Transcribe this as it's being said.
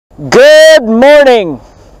Good morning.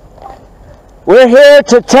 We're here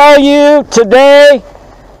to tell you today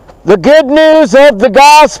the good news of the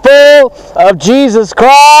gospel of Jesus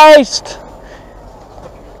Christ.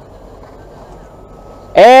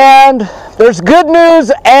 And there's good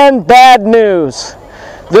news and bad news.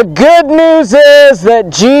 The good news is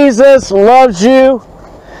that Jesus loves you.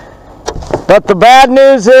 But the bad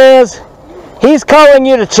news is He's calling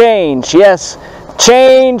you to change. Yes,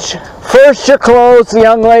 change. First your clothes,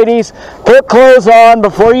 young ladies. Put clothes on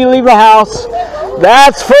before you leave the house.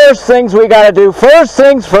 That's first things we got to do. First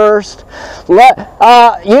things first.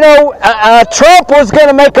 Trump was going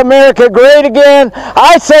to make America great again.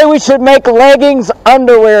 I say we should make leggings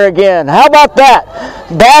underwear again. How about that?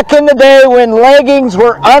 Back in the day when leggings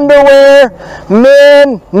were underwear,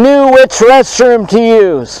 men knew which restroom to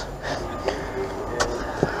use.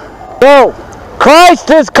 So, Christ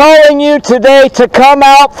is calling you today to come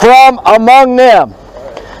out from among them.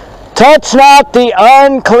 Touch not the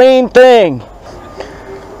unclean thing.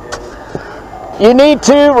 You need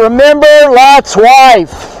to remember Lot's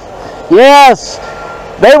wife. Yes,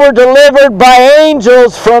 they were delivered by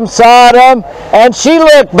angels from Sodom, and she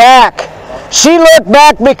looked back. She looked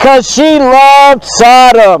back because she loved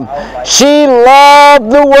Sodom. She loved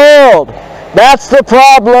the world. That's the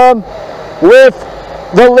problem with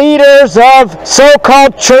the leaders of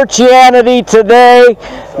so-called churchianity today.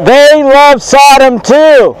 They love Sodom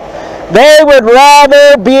too. They would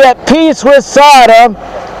rather be at peace with Sodom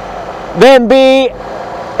than be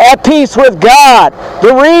at peace with God.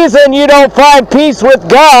 The reason you don't find peace with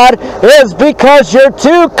God is because you're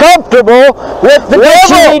too comfortable with the devil. What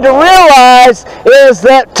you need to realize is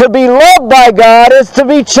that to be loved by God is to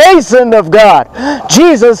be chastened of God.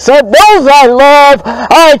 Jesus said, "Those I love,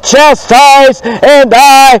 I chastise and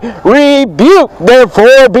I rebuke.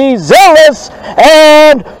 Therefore be zealous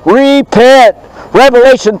and repent."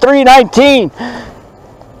 Revelation 3:19.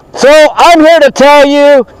 So I'm here to tell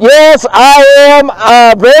you, yes, I am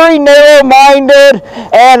very narrow-minded,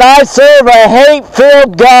 and I serve a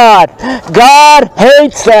hate-filled God. God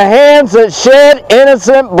hates the hands that shed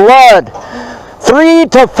innocent blood. 3,000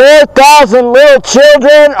 to 4,000 little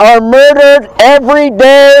children are murdered every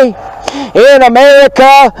day in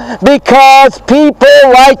America because people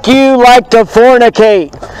like you like to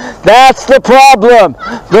fornicate. That's the problem.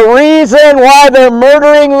 The reason why they're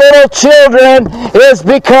murdering little children is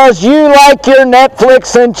because you like your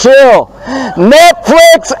Netflix and chill.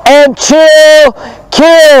 Netflix and chill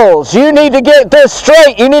kills. You need to get this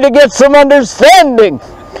straight. You need to get some understanding.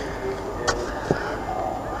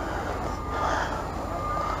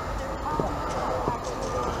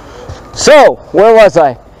 So, where was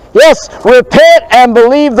I? Yes, repent and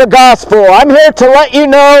believe the gospel. I'm here to let you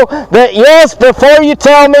know that, yes, before you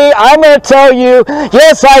tell me, I'm going to tell you,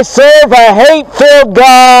 yes, I serve a hate-filled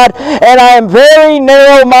God, and I am very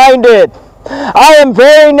narrow-minded. I am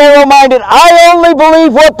very narrow-minded. I only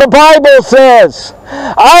believe what the Bible says.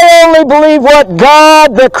 I only believe what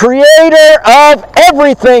God, the creator of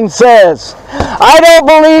everything, says. I don't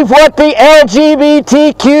believe what the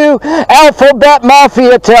LGBTQ alphabet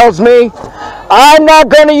mafia tells me. I'm not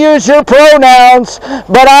going to use your pronouns,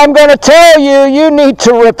 but I'm going to tell you, you need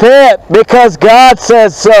to repent because God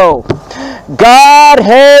says so. God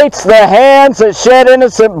hates the hands that shed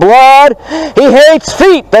innocent blood. He hates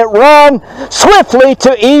feet that run swiftly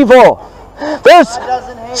to evil. There's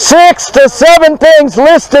 6 to 7 things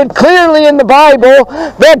listed clearly in the Bible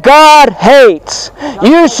that God hates.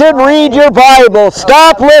 You should read your Bible.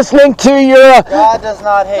 Stop listening to your... God does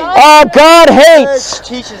not hate. God hates.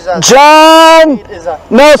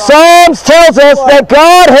 Psalms tells us that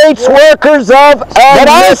God hates workers of iniquity. But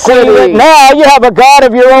I see that now you have a God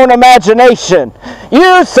of your own imagination.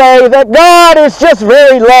 You say that God is just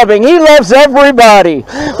very loving. He loves everybody.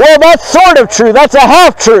 Well, that's sort of true. That's a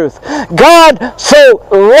half-truth. God so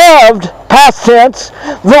loved, past tense,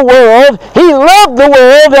 the world. He loved the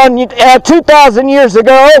world 2,000 years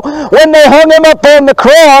ago when they hung Him up on the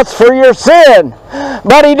cross for your sin.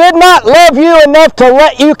 But He did not love you enough to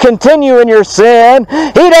let you continue in your sin.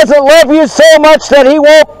 He doesn't love you so much that He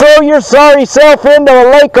won't throw your sorry self into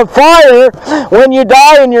a lake of fire when you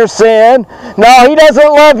die in your sin. No, He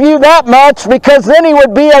doesn't love you that much, because then He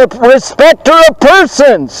would be a respecter of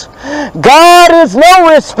persons. God is no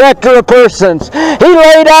respecter of persons. He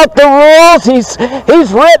laid out the rules. He's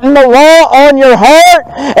written the law on your heart,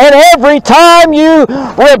 and every time you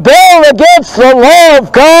rebel against the law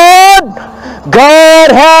of God,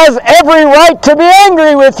 God has has every right to be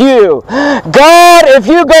angry with you. God, if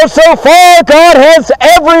you go so far, God has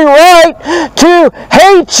every right to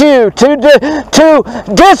hate you,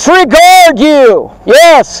 to disregard you.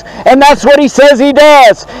 Yes, and that's what he says he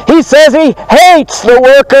does. He says he hates the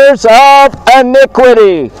workers of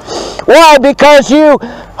iniquity. Why? Because you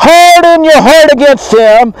harden your heart against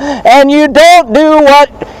him and you don't do what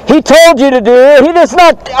he told you to do. He is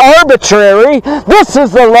not arbitrary. This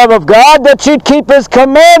is the love of God, that you'd keep his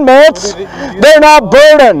commandments. They're not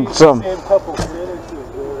burdensome.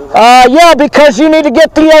 Yeah, because you need to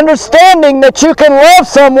get the understanding that you can love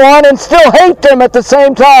someone and still hate them at the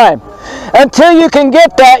same time. Until you can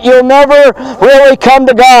get that, you'll never really come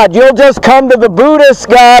to God. You'll just come to the Buddhist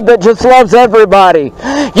God that just loves everybody.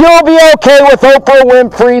 You'll be okay with Oprah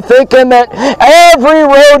Winfrey thinking that every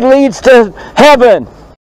road leads to heaven.